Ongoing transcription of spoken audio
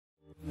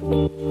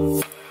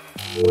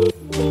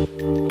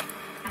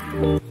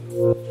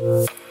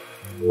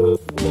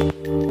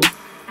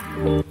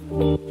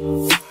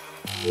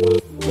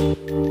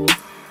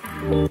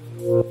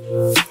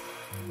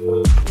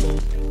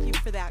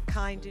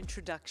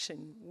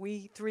introduction.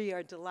 We three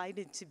are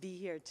delighted to be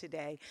here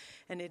today,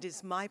 and it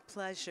is my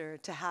pleasure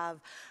to have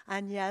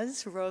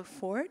Agnes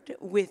Roquefort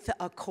with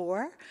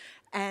Accor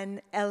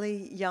and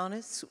Elie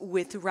Younes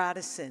with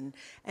Radisson.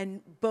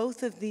 And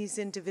both of these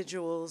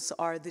individuals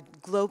are the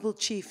global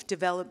chief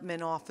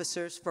development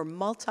officers for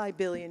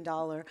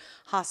multi-billion-dollar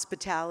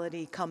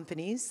hospitality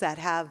companies that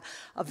have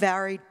a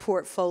varied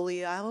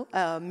portfolio,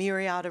 a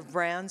myriad of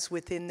brands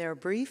within their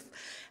brief.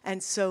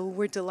 And so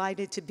we're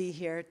delighted to be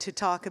here to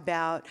talk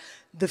about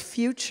the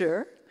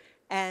future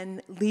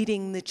and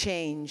leading the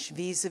change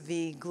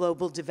vis-a-vis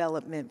global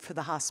development for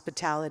the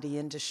hospitality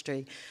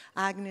industry.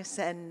 Agnes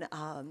and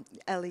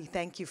Elie,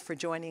 thank you for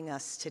joining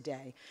us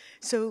today.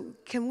 So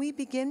can we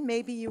begin?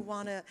 Maybe you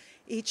want to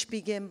each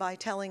begin by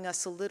telling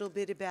us a little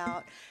bit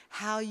about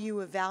how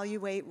you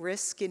evaluate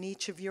risk in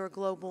each of your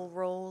global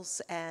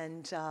roles,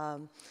 and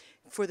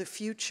for the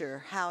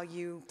future, how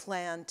you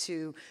plan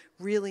to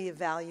really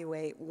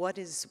evaluate what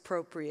is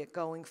appropriate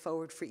going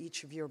forward for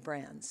each of your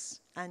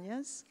brands.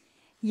 Agnes?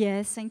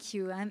 Yes, thank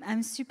you.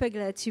 I'm super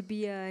glad to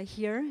be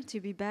here, to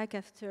be back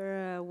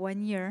after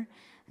 1 year,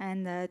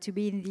 and to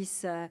be in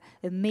this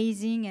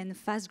amazing and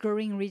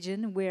fast-growing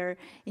region where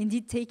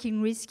indeed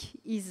taking risk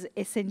is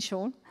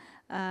essential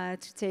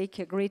to take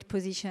a great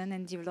position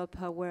and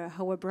develop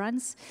our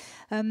brands.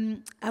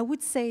 I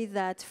would say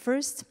that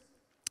first,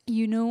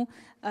 you know,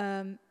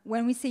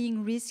 when we're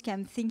saying risk,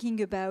 I'm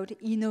thinking about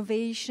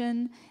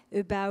innovation,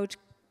 about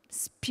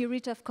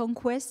spirit of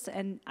conquest,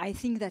 and I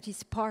think that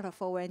is part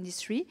of our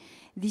industry.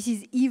 This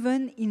is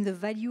even in the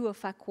value of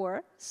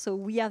Accor. So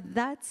we have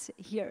that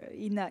here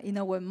in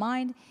our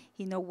mind,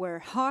 in our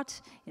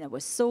heart, in our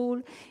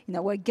soul, in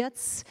our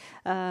guts.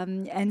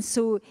 And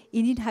so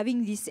indeed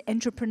having this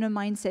entrepreneur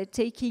mindset,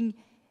 taking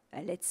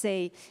let's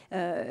say,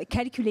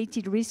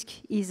 calculated risk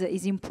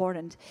is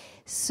important.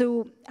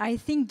 So I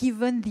think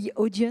given the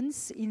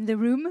audience in the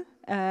room,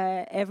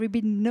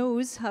 everybody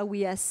knows how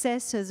we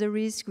assess the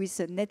risk with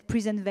a net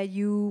present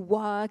value,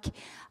 WACC,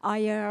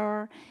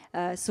 IRR,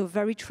 so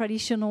very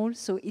traditional.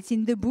 So it's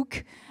in the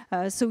book.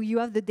 So you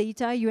have the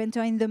data, you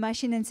enter in the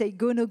machine and say,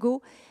 go, no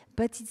go.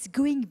 But it's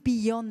going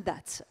beyond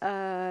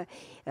that.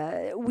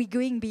 We're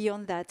going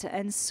beyond that.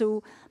 And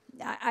so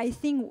I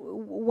think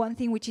one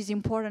thing which is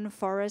important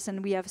for us,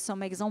 and we have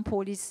some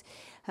example, is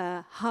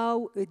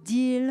how a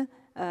deal,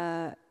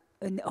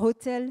 an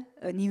hotel,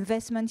 an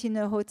investment in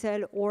a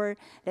hotel, or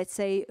let's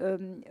say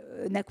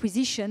an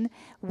acquisition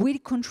will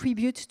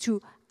contribute to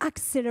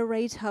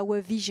accelerate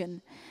our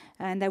vision.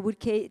 And I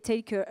would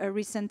take a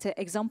recent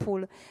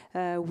example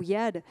we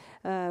had.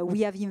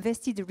 We have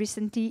invested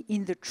recently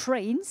in the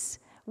trains,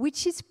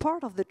 which is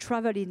part of the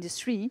travel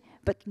industry,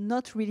 but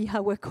not really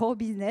our core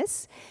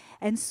business.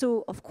 And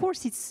so, of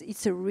course,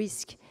 it's a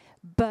risk.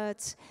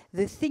 But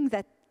the thing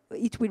that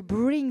it will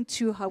bring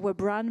to our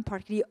brand,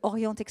 particularly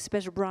Orient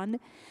Express brand,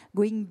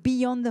 going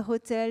beyond the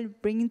hotel,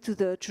 bringing to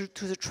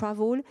the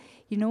travel,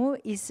 you know,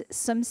 is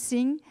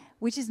something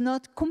which is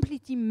not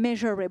completely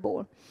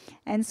measurable.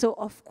 And so,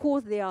 of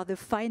course, there are the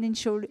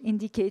financial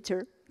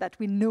indicator that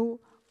we know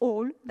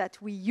all, that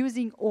we're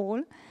using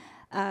all.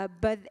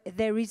 But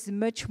there is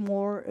much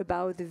more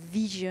about the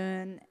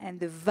vision and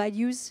the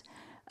values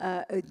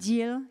a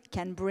deal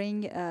can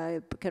bring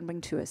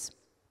to us.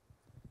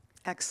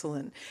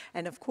 Excellent.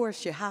 And of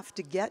course, you have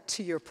to get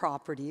to your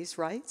properties,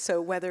 right? So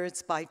whether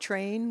it's by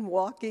train,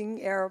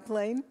 walking,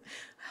 airplane,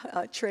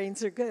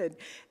 trains are good.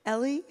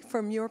 Elie,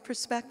 from your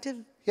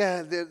perspective?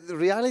 Yeah, the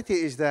reality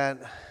is that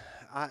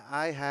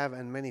I have,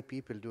 and many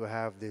people do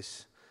have,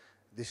 this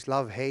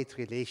love-hate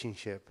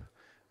relationship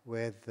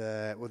with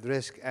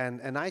risk,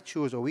 and I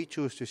choose, or we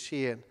choose, to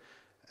see it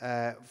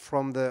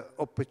from the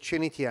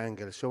opportunity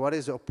angle. So what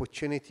is the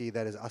opportunity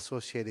that is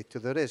associated to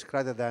the risk,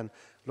 rather than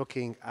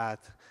looking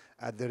at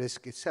the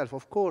risk itself?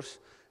 Of course,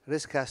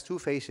 risk has two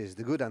faces,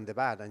 the good and the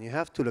bad, and you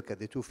have to look at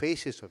the two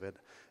faces of it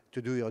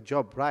to do your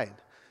job right.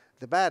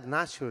 The bad,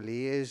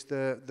 naturally, is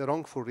the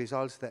wrongful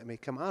results that may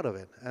come out of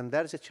it, and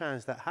there's a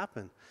chance that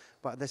happen.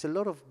 But there's a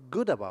lot of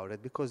good about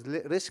it, because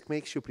risk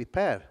makes you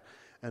prepare,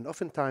 and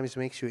oftentimes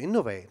makes you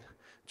innovate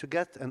to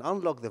get and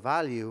unlock the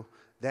value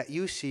that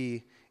you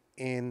see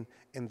in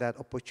that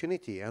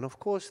opportunity. And of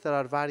course, there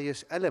are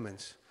various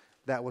elements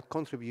that would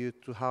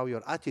contribute to how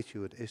your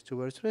attitude is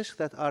towards risk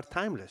that are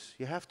timeless.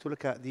 You have to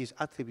look at these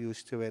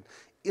attributes to it,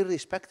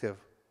 irrespective,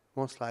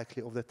 most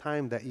likely, of the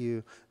time that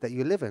you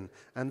live in.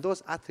 And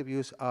those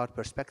attributes are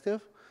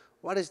perspective.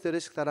 What is the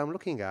risk that I'm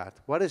looking at?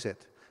 What is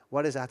it?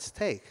 What is at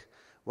stake?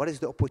 What is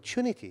the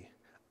opportunity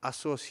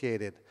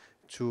associated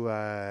to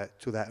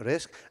that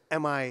risk?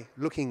 Am I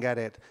looking at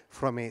it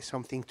from a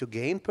something to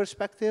gain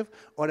perspective,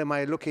 or am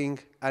I looking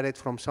at it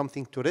from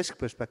something to risk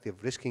perspective,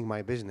 risking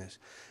my business?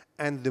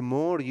 And the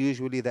more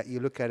usually that you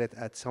look at it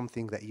at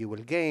something that you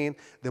will gain,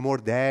 the more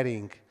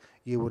daring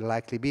you will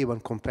likely be when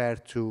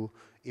compared to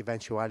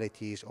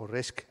eventualities or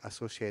risk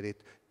associated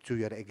to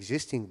your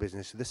existing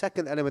business. The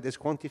second element is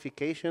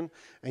quantification,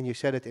 and you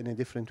said it in a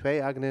different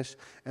way, Agnes,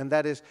 and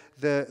that is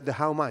the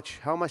how much.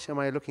 How much am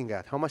I looking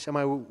at? How much am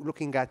I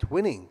looking at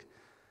winning?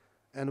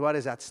 And what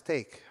is at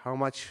stake? How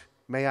much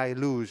may I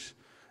lose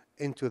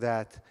into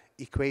that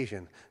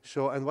equation.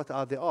 So, and what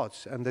are the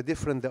odds? And the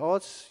different the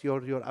odds,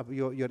 your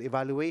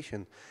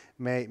evaluation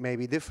may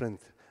be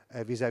different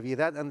vis-a-vis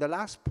that. And the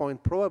last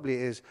point probably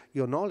is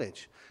your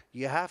knowledge.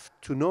 You have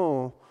to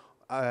know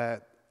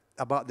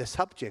about the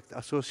subject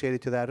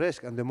associated to that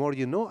risk, and the more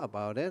you know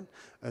about it,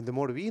 and the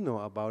more we know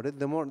about it,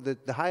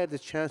 the higher the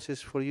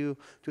chances for you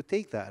to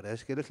take that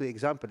risk. A little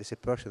example is a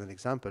personal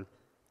example.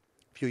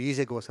 A few years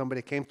ago,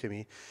 somebody came to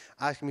me,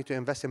 asked me to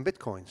invest in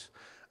Bitcoins.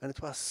 And it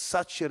was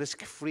such a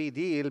risk-free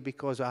deal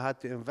because I had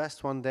to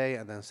invest one day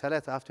and then sell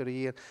it after a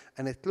year.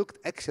 And it looked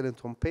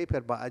excellent on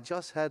paper, but I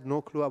just had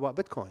no clue about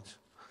Bitcoins.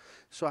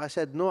 So I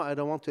said, no, I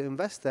don't want to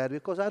invest there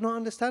because I don't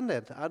understand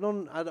it. I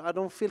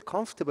don't feel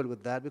comfortable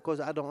with that because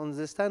I don't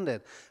understand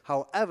it.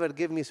 However,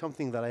 give me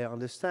something that I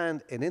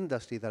understand, an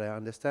industry that I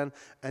understand,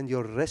 and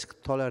your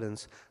risk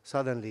tolerance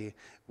suddenly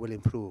will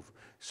improve.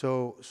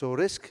 So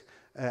risk,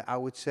 I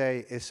would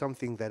say, is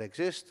something that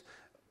exists.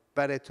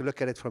 Better to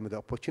look at it from the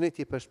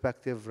opportunity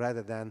perspective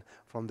rather than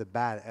from the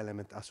bad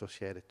element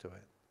associated to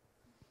it.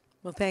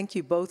 Well, thank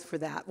you both for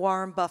that.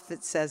 Warren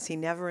Buffett says he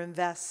never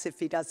invests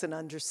if he doesn't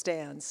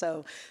understand,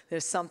 so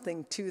there's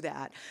something to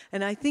that.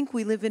 And I think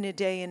we live in a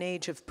day and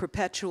age of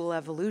perpetual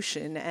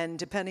evolution, and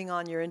depending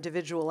on your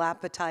individual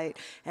appetite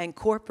and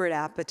corporate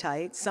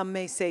appetite, some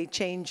may say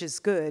change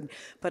is good,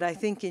 but I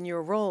think in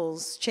your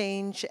roles,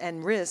 change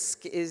and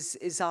risk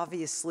is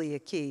obviously a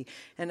key.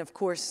 And of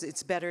course,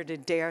 it's better to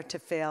dare to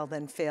fail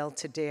than fail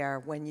to dare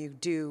when you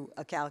do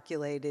a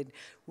calculated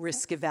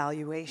risk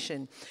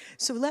evaluation.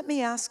 So let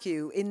me ask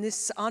you, in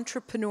this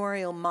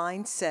entrepreneurial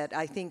mindset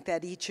I think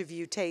that each of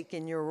you take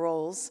in your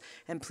roles,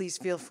 and please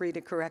feel free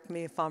to correct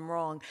me if I'm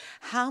wrong,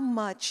 how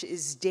much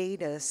is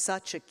data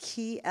such a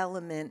key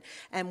element,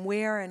 and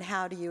where and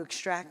how do you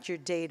extract your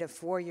data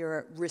for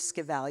your risk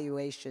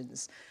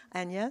evaluations?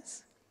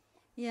 Agnes?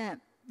 Yeah,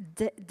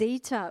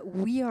 data,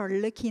 we are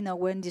lucky in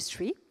our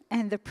industry,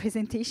 and the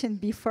presentation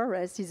before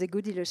us is a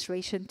good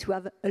illustration to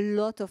have a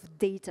lot of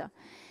data.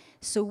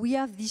 So we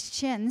have this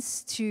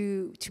chance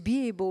to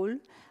be able,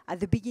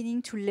 at the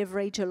beginning, to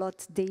leverage a lot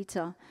of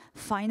data,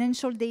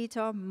 financial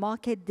data,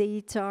 market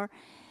data,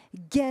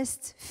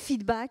 guest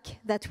feedback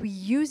that we're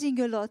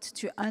using a lot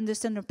to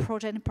understand a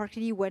project,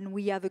 particularly when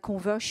we have a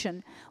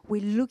conversion.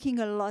 We're looking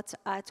a lot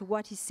at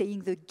what is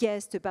saying the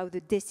guest about the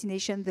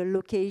destination, the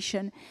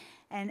location,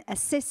 and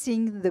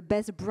assessing the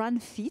best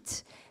brand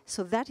fit.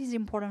 So that is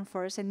important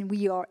for us, and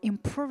we are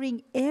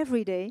improving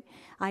every day.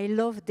 I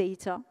love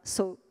data,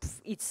 so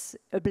it's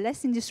a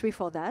blessed industry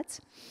for that.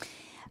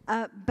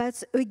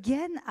 But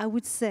again, I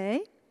would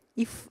say,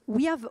 if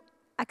we have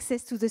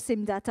access to the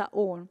same data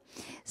all,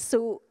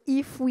 so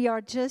if we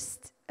are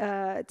just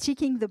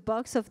ticking the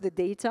box of the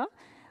data,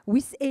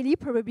 with Elie,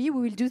 probably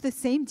we will do the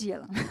same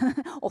deal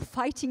or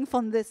fighting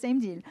for the same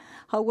deal.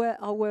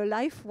 Our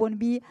life won't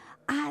be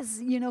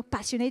as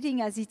passionate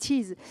as it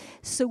is.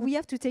 So we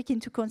have to take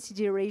into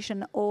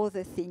consideration all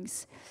the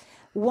things.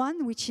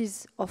 One, which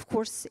is, of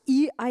course,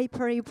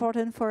 hyper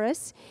important for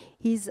us,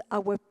 is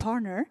our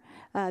partner.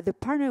 The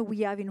partner we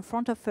have in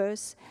front of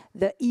us,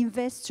 the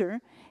investor,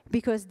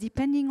 because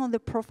depending on the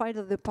profile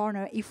of the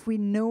partner, if we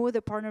know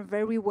the partner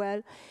very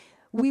well,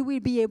 we will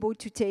be able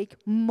to take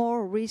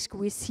more risk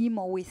with him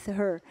or with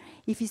her.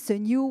 If it's a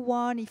new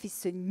one, if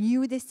it's a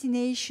new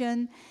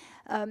destination,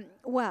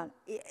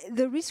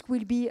 the risk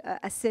will be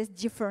assessed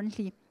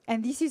differently.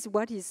 And this is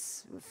what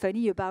is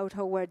funny about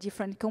our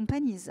different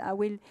companies. I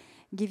will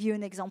give you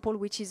an example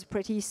which is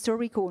pretty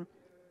historical.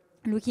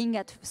 Looking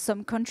at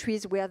some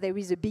countries where there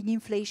is a big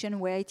inflation,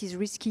 where it is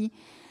risky,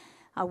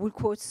 I will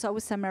quote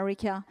South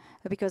America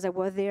because I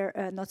was there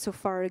not so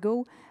far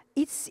ago.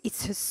 It's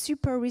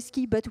super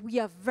risky, but we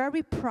are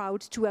very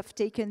proud to have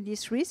taken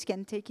this risk,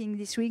 and taking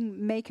this risk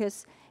make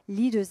us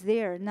leaders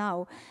there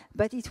now.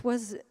 But it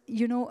was,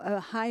 a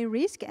high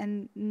risk,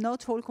 and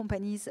not all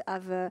companies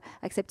have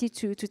accepted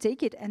to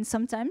take it. And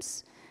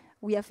sometimes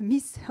we have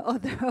missed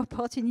other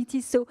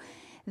opportunities. So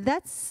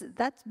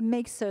that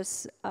makes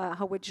us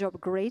our job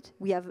great.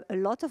 We have a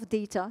lot of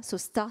data, so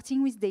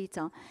starting with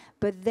data,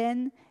 but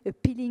then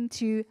appealing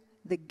to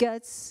the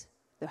guts,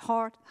 the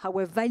heart,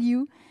 our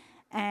value,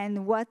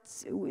 and what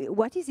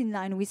is in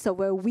line with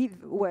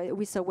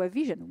our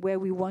vision, where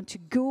we want to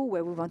go,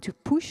 where we want to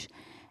push.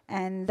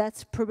 And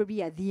that's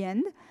probably at the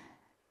end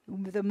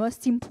the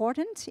most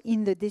important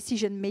in the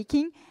decision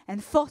making,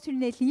 and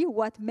fortunately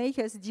what makes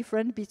us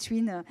different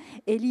between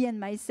Elie and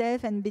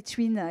myself, and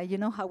between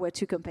our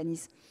two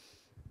companies.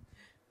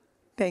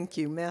 Thank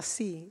you.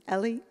 Merci.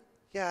 Elie?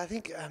 Yeah, I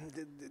think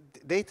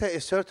data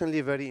is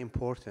certainly very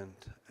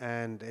important,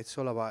 and it's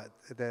all about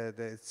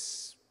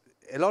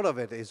a lot of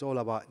it is all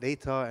about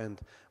data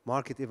and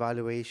market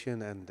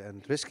evaluation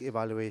and risk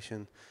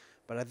evaluation.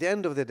 But at the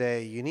end of the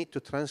day, you need to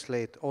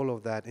translate all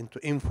of that into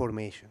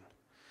information.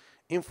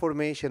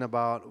 Information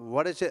about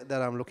what is it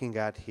that I'm looking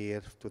at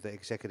here to the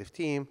executive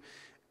team,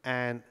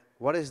 and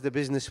what is the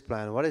business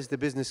plan, what is the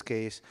business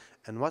case,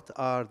 and what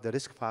are the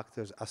risk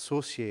factors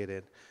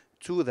associated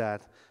to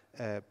that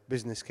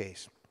business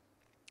case.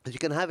 You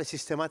can have a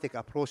systematic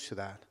approach to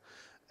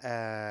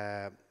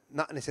that.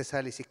 not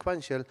necessarily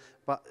sequential,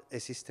 but a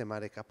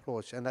systematic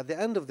approach. And at the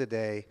end of the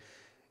day,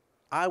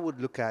 I would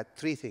look at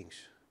three things.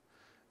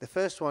 The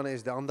first one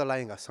is the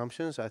underlying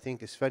assumptions. I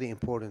think it's very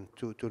important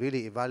to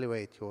really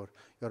evaluate your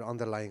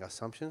underlying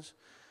assumptions.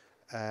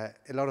 A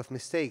lot of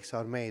mistakes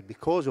are made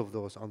because of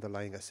those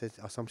underlying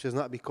assumptions,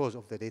 not because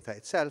of the data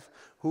itself.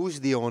 Who's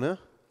the owner?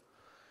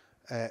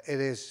 It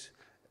is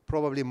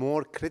probably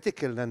more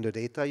critical than the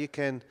data. You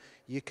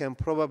can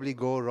probably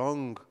go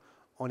wrong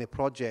on a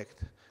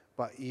project,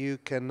 but you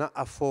cannot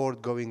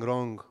afford going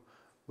wrong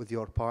with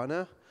your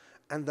partner.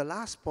 And the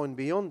last point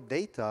beyond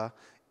data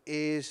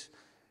is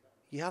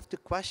you have to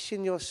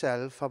question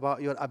yourself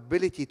about your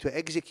ability to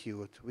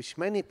execute, which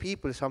many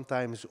people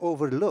sometimes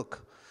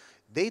overlook.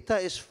 Data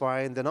is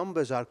fine, the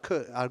numbers are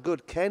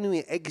good. Can we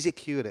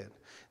execute it?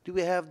 Do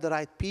we have the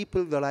right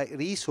people, the right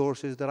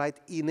resources, the right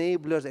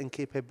enablers and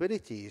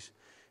capabilities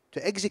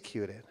to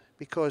execute it?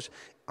 Because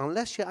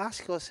unless you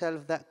ask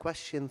yourself that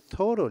question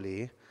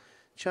thoroughly,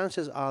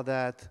 chances are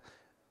that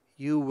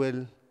you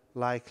will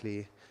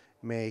likely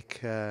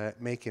make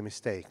a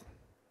mistake.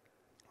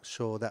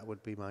 So that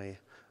would be my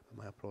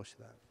approach to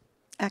that.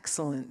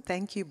 Excellent.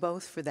 Thank you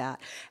both for that.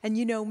 And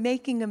you know,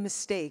 making a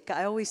mistake,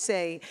 I always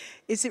say,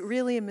 is it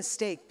really a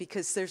mistake?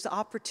 Because there's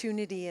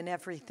opportunity in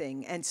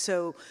everything. And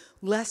so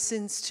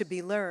lessons to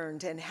be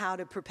learned and how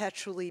to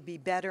perpetually be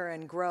better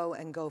and grow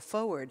and go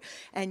forward.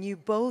 And you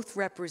both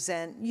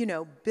represent, you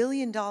know,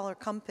 billion-dollar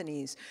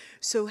companies.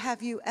 So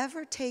have you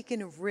ever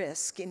taken a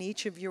risk in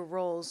each of your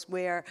roles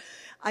where,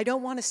 I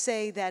don't want to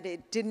say that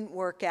it didn't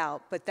work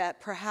out, but that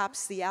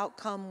perhaps the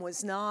outcome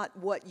was not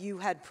what you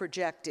had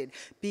projected,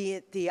 be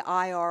it the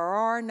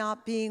IRR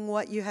not being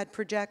what you had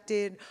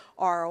projected,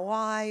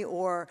 ROI,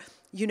 or,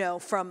 you know,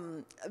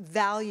 from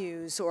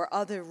values or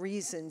other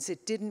reasons,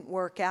 it didn't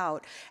work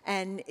out.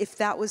 And if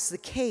that was the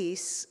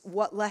case,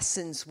 what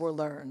lessons were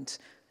learned?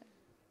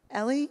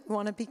 Elie, you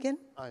want to begin?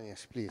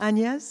 Agnes, please.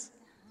 Agnes?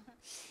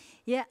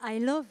 Yeah, I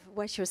love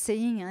what you're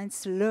saying, and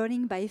it's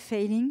learning by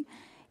failing.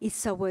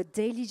 It's our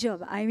daily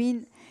job. I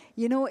mean,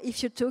 you know,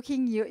 if you're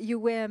talking, you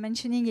were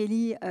mentioning,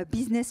 Elie, a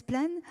business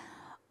plan.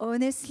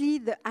 Honestly,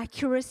 the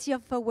accuracy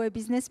of our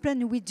business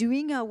plan, we're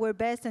doing our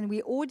best, and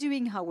we're all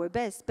doing our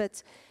best,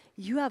 but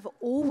you have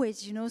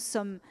always, you know,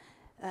 some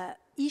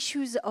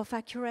issues of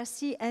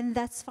accuracy, and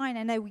that's fine.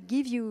 And I will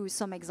give you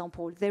some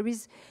examples. There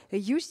is a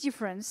huge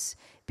difference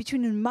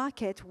between a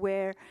market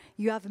where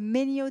you have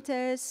many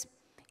hotels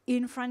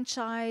in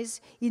franchise,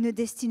 in a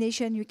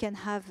destination you can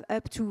have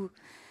up to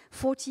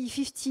 40,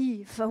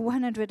 50, for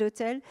 100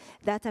 hotels.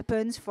 That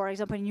happens, for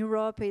example, in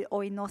Europe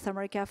or in North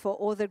America for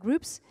other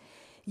groups.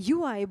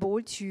 You are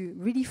able to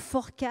really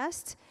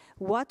forecast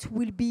what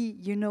will be,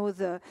 you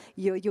know,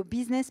 your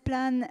business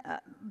plan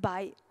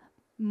by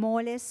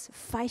more or less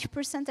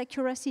 5%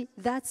 accuracy.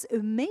 That's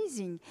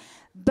amazing.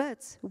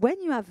 But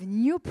when you have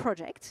new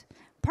project,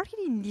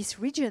 particularly in this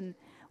region,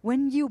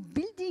 when you're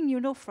building,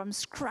 you know, from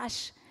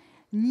scratch,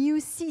 new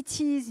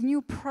cities,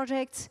 new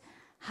projects,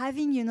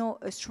 having, you know,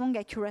 a strong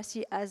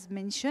accuracy as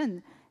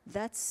mentioned,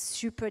 that's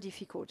super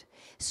difficult.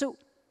 So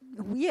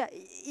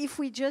if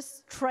we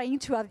just trying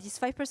to have this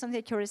 5%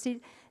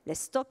 accuracy, let's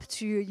stop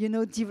to, you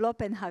know,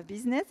 develop and have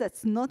business.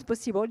 That's not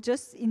possible,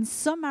 just in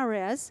some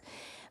areas.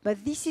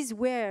 But this is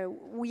where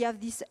we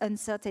have this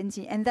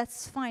uncertainty, and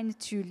that's fine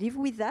to live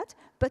with that,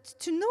 but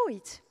to know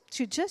it,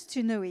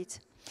 to know it.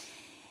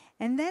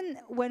 And then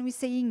when we're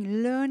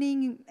saying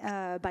learning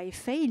by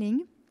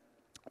failing,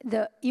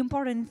 the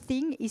important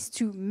thing is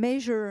to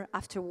measure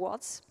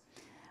afterwards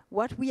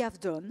what we have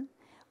done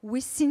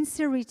with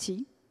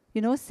sincerity,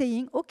 you know,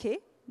 saying, okay,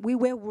 we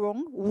were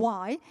wrong,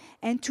 why?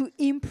 And to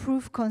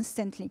improve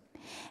constantly.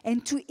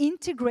 And to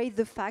integrate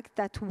the fact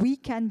that we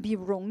can be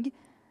wrong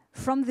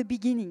from the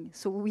beginning.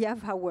 So we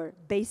have our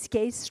base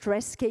case,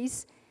 stress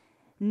case,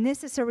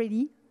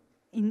 necessarily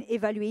in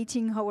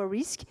evaluating our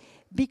risk,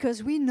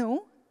 because we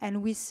know,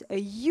 and with a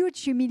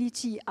huge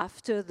humility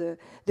after the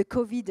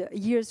COVID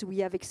years we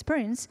have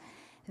experienced,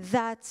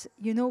 that,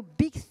 you know,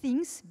 big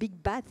things,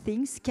 big bad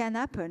things can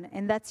happen.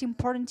 And that's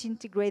important to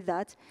integrate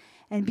that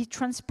and be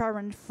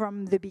transparent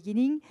from the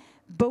beginning,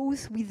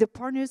 both with the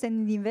partners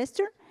and the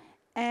investor,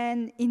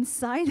 and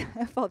inside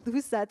for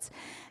those that,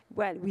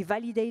 well, we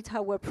validate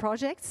our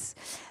projects.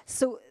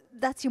 So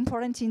that's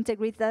important to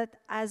integrate that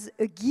as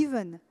a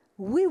given.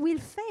 We will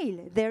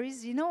fail. There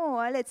is, you know,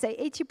 let's say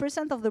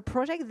 80% of the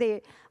project,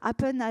 they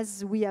happen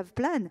as we have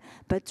planned,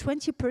 but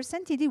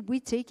 20% we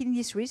take in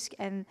this risk,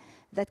 and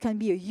that can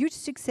be a huge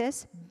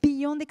success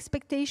beyond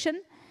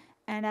expectation.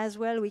 And as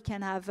well, we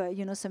can have,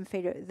 you know, some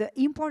failure. The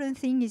important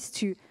thing is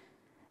to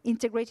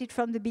integrate it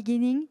from the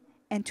beginning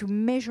and to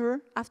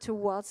measure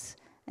afterwards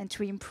and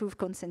to improve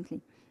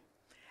constantly.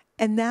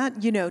 And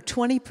that, you know,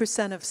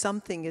 20% of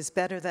something is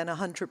better than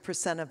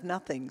 100% of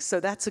nothing. So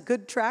that's a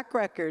good track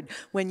record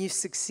when you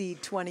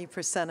succeed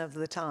 20% of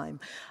the time.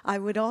 I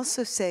would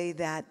also say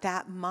that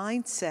that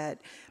mindset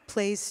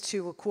plays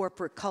to a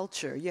corporate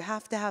culture. You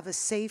have to have a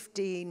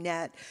safety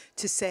net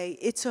to say,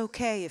 it's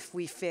okay if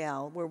we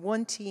fail. We're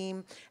one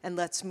team, and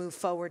let's move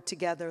forward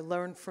together,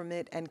 learn from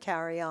it, and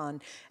carry on.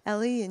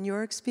 Elie, in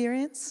your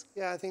experience?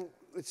 Yeah, I think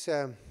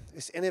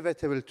it's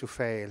inevitable to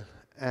fail.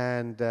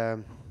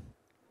 And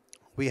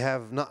we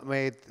have not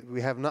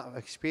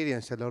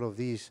experienced a lot of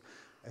these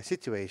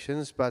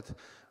situations, but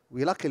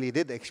we luckily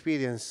did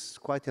experience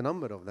quite a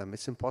number of them.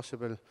 It's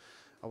impossible.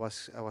 I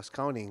was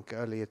counting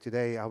earlier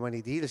today how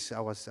many deals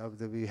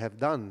that we have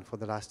done for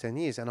the last 10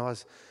 years, and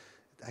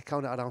I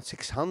counted around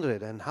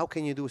 600. And how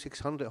can you do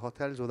 600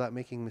 hotels without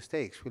making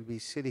mistakes? We'll be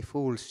silly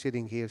fools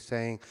sitting here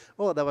saying,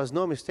 "Oh, there was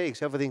no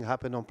mistakes. Everything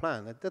happened on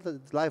plan."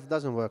 Life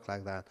doesn't work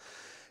like that.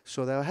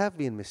 So there have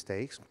been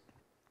mistakes,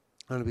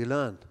 and we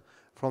learn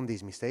from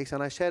these mistakes,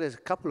 and I shared a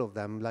couple of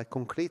them, like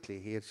concretely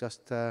here,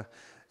 just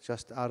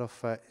out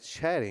of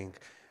sharing.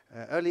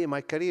 Early in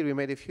my career, we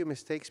made a few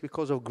mistakes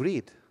because of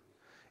greed.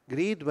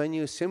 Greed when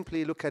you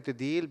simply look at a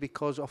deal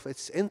because of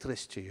its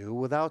interest to you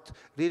without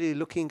really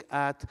looking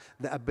at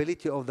the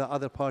ability of the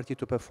other party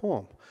to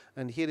perform.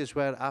 And here is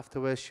where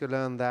afterwards you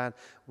learn that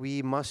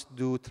we must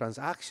do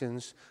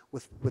transactions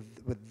with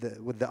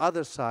the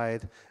other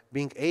side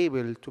being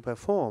able to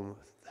perform.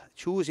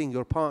 Choosing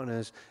your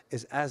partners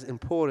is as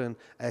important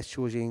as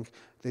choosing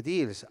the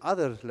deals.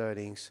 Other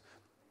learnings,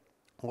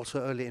 also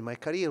early in my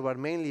career, were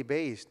mainly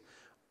based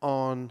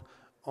on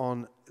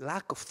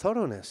lack of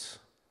thoroughness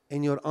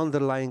in your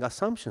underlying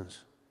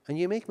assumptions. And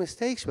you make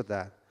mistakes with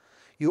that.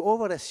 You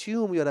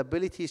over-assume your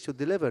abilities to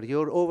deliver.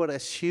 You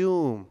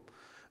over-assume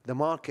the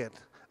market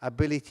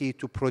ability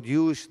to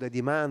produce the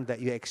demand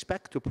that you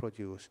expect to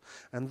produce.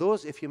 And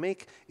those, if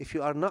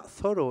you are not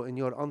thorough in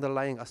your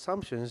underlying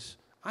assumptions,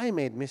 I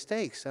made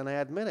mistakes, and I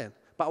admit it.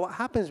 But what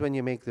happens when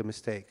you make the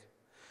mistake?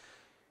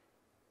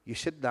 You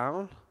sit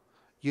down,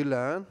 you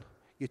learn,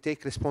 you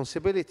take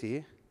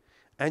responsibility,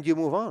 and you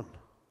move on.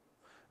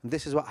 And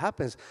this is what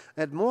happens.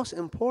 And most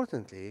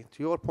importantly,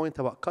 to your point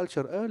about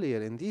culture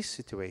earlier in these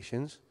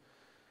situations,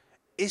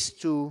 is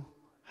to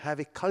have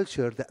a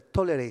culture that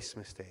tolerates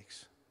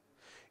mistakes.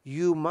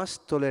 You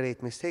must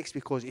tolerate mistakes,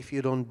 because if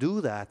you don't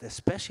do that,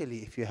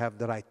 especially if you have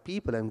the right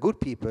people and good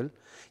people,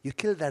 you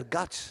kill their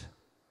guts.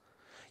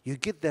 You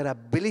get their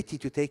ability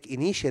to take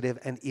initiative,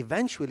 and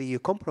eventually you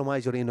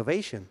compromise your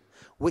innovation,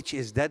 which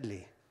is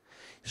deadly.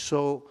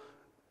 So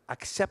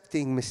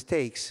accepting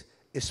mistakes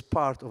is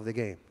part of the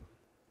game.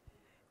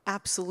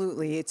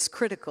 Absolutely, it's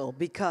critical,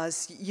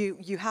 because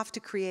you have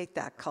to create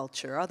that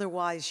culture.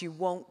 Otherwise, you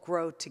won't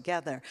grow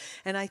together.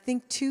 And I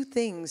think two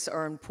things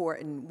are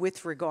important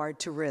with regard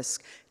to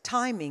risk.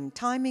 Timing.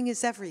 Timing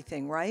is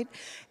everything, right?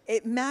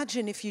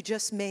 Imagine if you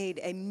just made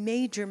a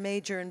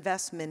major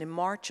investment in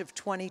March of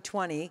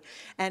 2020,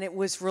 and it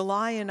was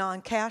relying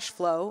on cash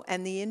flow,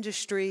 and the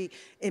industry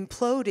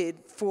imploded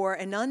for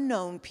an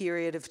unknown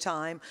period of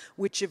time,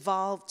 which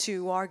evolved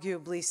to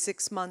arguably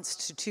 6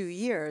 months to 2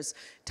 years.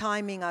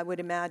 Timing, I would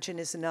imagine,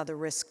 is another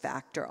risk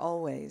factor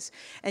always.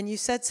 And you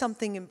said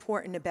something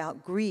important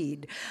about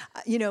greed.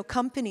 You know,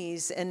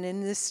 companies, and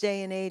in this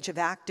day and age of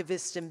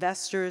activist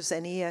investors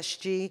and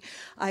ESG,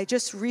 I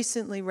just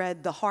recently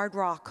read the Hard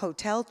Rock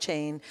hotel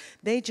chain.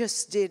 They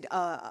just did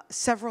a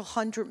several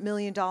 $100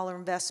 million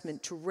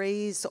investment to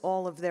raise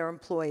all of their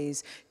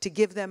employees, to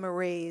give them a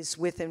raise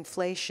with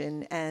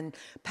inflation. And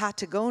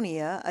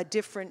Patagonia, a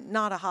different,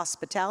 not a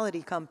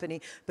hospitality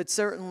company, but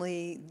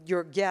certainly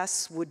your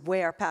guests would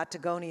wear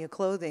Patagonia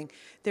clothing.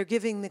 They're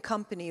giving the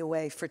company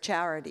away for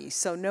charity,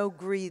 so no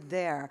greed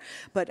there.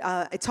 But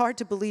it's hard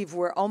to believe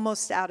we're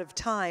almost out of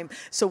time.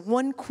 So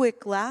one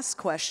quick last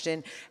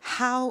question.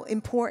 How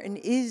important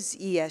is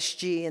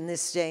ESG in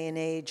this day and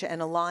age,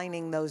 and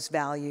aligning those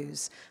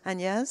values?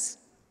 Agnes?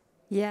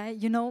 Yeah,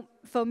 you know,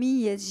 for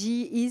me,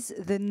 ESG is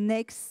the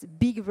next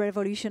big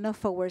revolution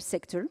of our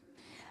sector.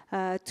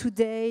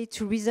 Today,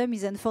 tourism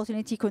is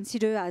unfortunately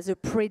considered as a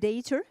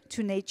predator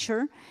to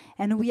nature,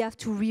 and we have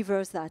to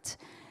reverse that.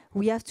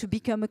 We have to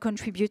become a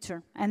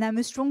contributor. And I'm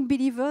a strong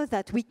believer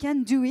that we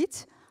can do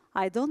it.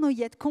 I don't know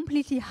yet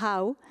completely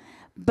how,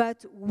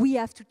 but we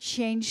have to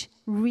change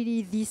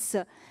really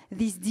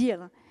this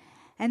deal.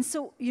 And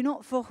so, you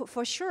know,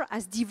 for sure,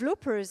 as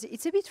developers,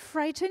 it's a bit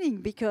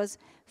frightening, because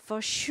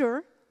for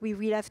sure, we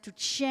will have to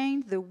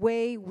change the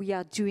way we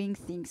are doing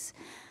things.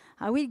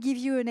 I will give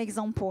you an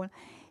example.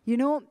 You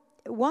know,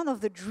 one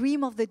of the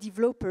dreams of the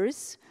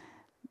developers,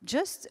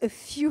 just a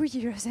few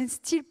years, and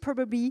still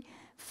probably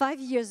 5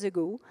 years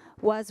ago,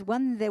 was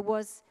when there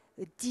was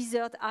a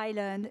desert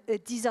island, a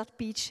desert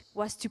beach,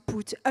 was to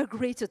put a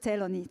great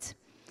hotel on it.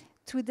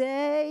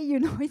 Today, you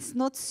know, it's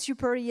not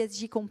super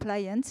ESG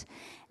compliant,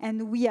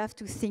 and we have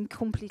to think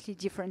completely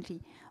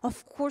differently.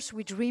 Of course,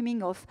 we're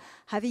dreaming of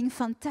having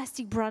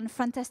fantastic brand,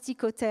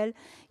 fantastic hotel,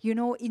 you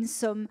know, in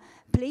some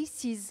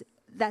places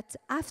that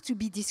have to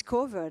be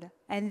discovered,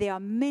 and there are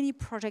many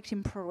projects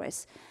in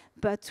progress,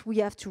 but we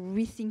have to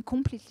rethink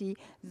completely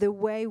the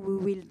way we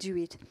will do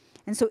it.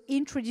 And so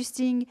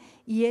introducing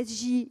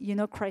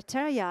ESG,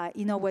 criteria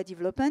in our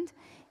development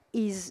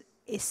is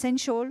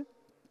essential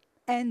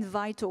and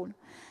vital.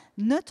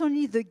 Not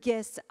only the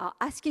guests are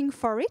asking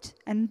for it,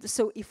 and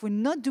so if we're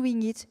not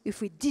doing it,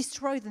 if we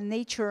destroy the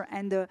nature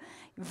and the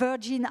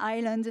Virgin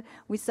Island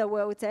with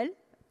our hotel,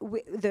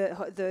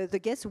 the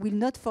guests will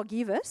not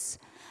forgive us.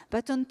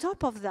 But on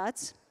top of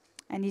that,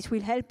 and it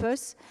will help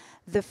us,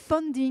 the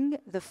funding,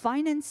 the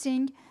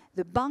financing,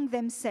 the bank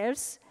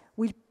themselves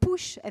will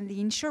push, and the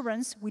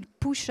insurance will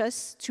push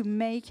us to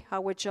make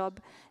our job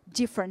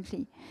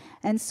differently.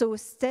 And so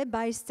step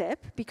by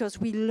step, because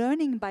we're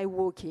learning by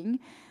walking,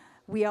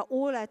 we are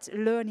all at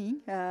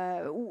learning.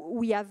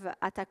 We have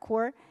at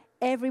Accor,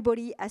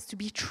 everybody has to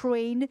be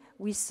trained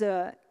with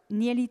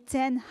nearly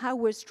 10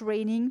 hours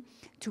training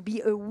to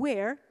be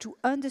aware, to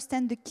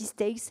understand the key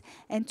stakes,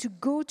 and to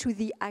go to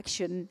the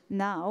action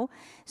now.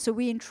 So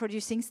we're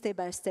introducing step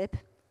by step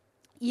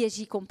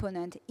ESG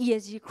component,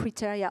 ESG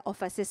criteria of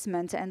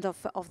assessment and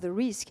of the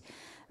risk.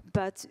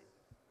 But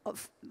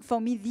for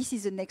me, this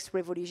is the next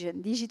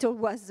revolution. Digital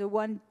was the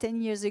one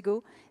 10 years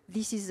ago.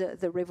 This is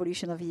the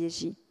revolution of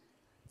ESG.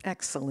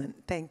 Excellent,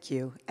 thank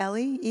you.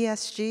 Elie,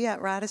 ESG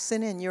at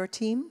Radisson and your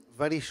team?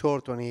 Very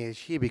short on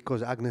ESG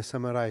because Agnes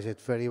summarized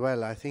it very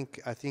well. I think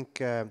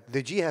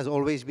the G has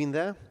always been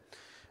there.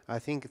 I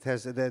think it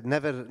has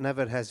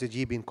never has the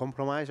G been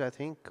compromised, I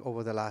think,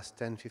 over the last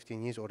 10,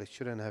 15 years, or it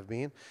shouldn't have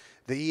been.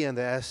 The E and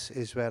the S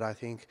is where I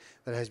think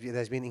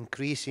there's been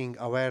increasing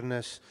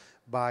awareness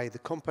by the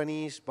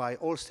companies, by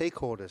all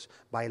stakeholders,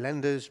 by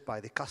lenders,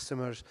 by the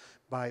customers,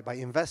 by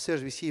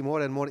investors. We see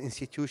more and more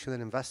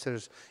institutional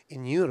investors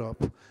in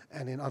Europe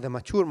and in other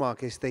mature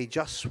markets. They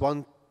just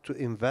want to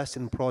invest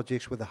in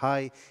projects with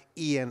high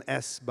E and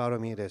S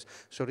barometers.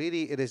 So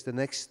really, it is the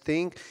next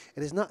thing.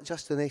 It is not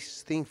just the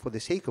next thing for the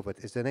sake of it.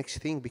 It's the next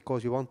thing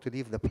because we want to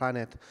leave the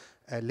planet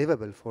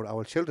livable for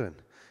our children.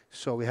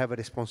 So we have a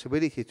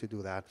responsibility to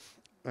do that.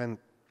 And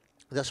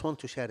I just want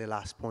to share the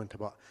last point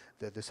about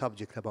the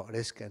subject about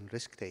risk and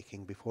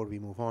risk-taking before we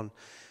move on.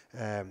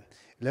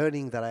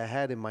 Learning that I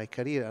had in my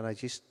career, and I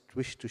just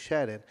wish to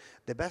share it,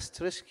 the best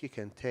risk you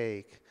can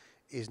take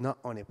is not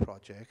on a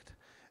project.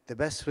 The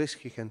best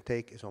risk you can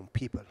take is on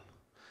people.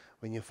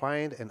 When you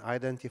find and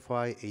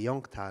identify a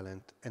young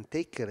talent and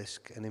take a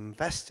risk and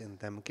invest in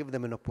them, give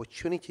them an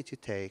opportunity to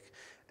take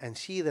and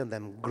see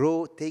them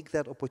grow, take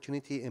that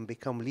opportunity and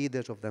become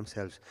leaders of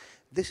themselves.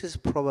 This is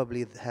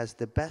probably has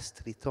the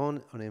best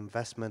return on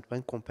investment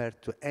when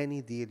compared to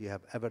any deal you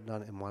have ever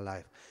done in my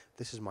life.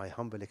 This is my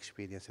humble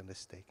experience in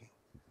risk-taking.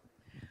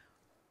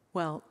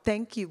 Well,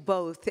 thank you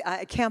both.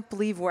 I can't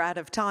believe we're out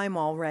of time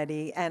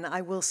already, and I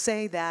will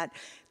say that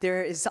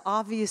there is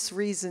obvious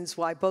reasons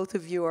why both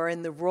of you are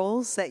in the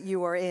roles that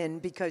you are in,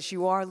 because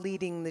you are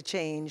leading the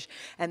change,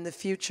 and the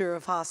future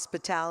of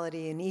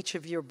hospitality in each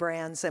of your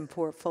brands and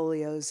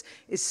portfolios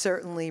is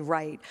certainly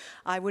right.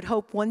 I would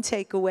hope one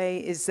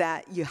takeaway is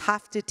that you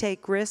have to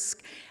take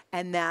risk,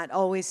 and that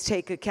always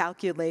take a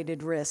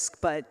calculated risk,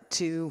 but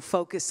to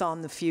focus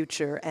on the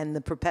future and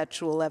the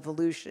perpetual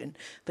evolution.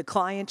 The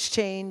clients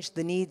change,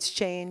 the needs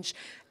change,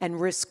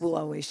 and risk will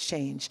always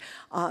change.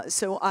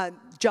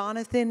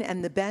 Jonathan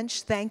and the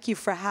bench, thank you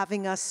for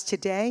having us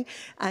today.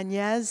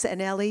 Agnes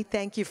and Elie,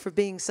 thank you for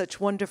being such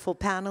wonderful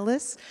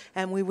panelists,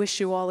 and we wish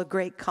you all a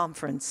great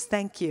conference.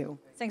 Thank you.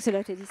 Thanks a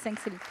lot, Edie.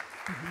 Thanks,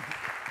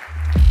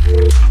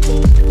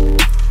 Elie.